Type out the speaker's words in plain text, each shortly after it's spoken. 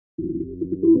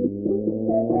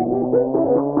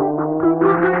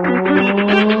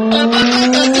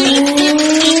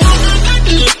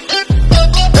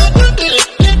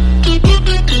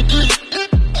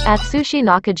Atsushi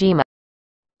Nakajima.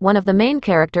 One of the main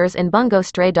characters in Bungo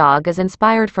Stray Dog is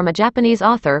inspired from a Japanese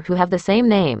author who have the same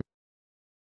name.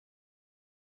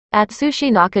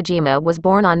 Atsushi Nakajima was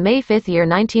born on May 5,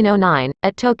 1909,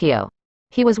 at Tokyo.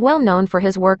 He was well known for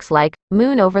his works like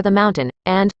Moon Over the Mountain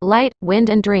and Light, Wind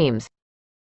and Dreams.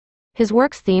 His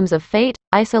works themes of fate,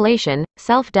 isolation,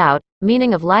 self-doubt,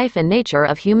 meaning of life and nature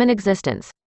of human existence.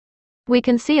 We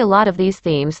can see a lot of these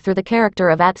themes through the character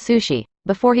of Atsushi.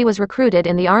 Before he was recruited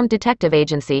in the armed detective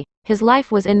agency, his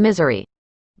life was in misery.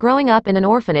 Growing up in an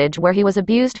orphanage where he was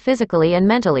abused physically and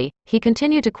mentally, he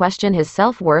continued to question his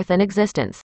self-worth and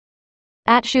existence.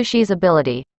 Atsushi's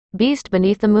ability, Beast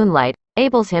Beneath the Moonlight,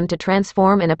 enables him to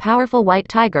transform in a powerful white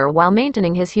tiger while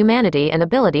maintaining his humanity and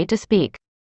ability to speak.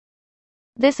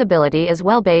 This ability is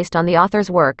well based on the author's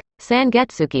work,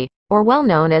 Sangetsuki, or well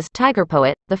known as Tiger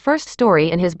Poet, the first story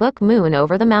in his book Moon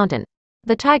Over the Mountain.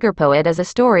 The Tiger Poet is a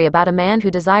story about a man who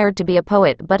desired to be a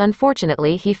poet but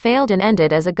unfortunately he failed and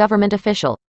ended as a government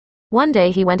official. One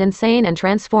day he went insane and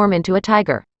transformed into a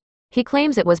tiger. He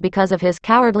claims it was because of his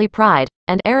cowardly pride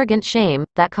and arrogant shame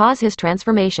that caused his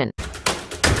transformation.